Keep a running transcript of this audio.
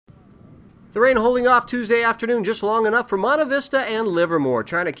The rain holding off Tuesday afternoon just long enough for Monte Vista and Livermore.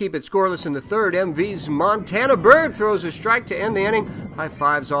 Trying to keep it scoreless in the third, MV's Montana Bird throws a strike to end the inning. High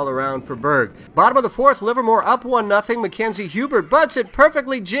fives all around for Berg. Bottom of the fourth, Livermore up 1-0. Mackenzie Hubert butts it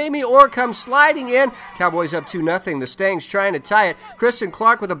perfectly. Jamie Orr comes sliding in. Cowboys up 2-0. The Stangs trying to tie it. Kristen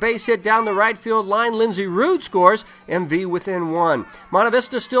Clark with a base hit down the right field line. Lindsey Rude scores. MV within one. Monte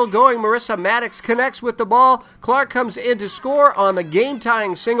Vista still going. Marissa Maddox connects with the ball. Clark comes in to score on the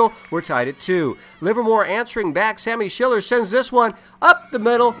game-tying single. We're tied at 2. Livermore answering back. Sammy Schiller sends this one up the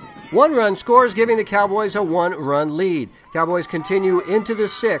middle. 1-run scores, giving the Cowboys a 1-run lead. Cowboys continue into the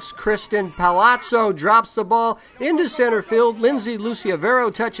sixth. Kristen Palazzo drops the ball into center field. Lindsay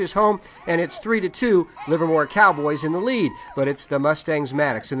Luciavero touches home, and it's 3-2. Livermore Cowboys in the lead. But it's the Mustangs'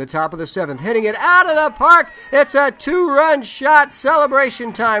 Maddox in the top of the seventh, hitting it out of the park. It's a 2-run shot.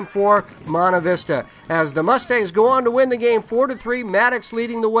 Celebration time for Monte Vista as the Mustangs go on to win the game 4-3. Maddox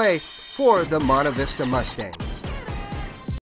leading the way for the Monte Vista Mustangs.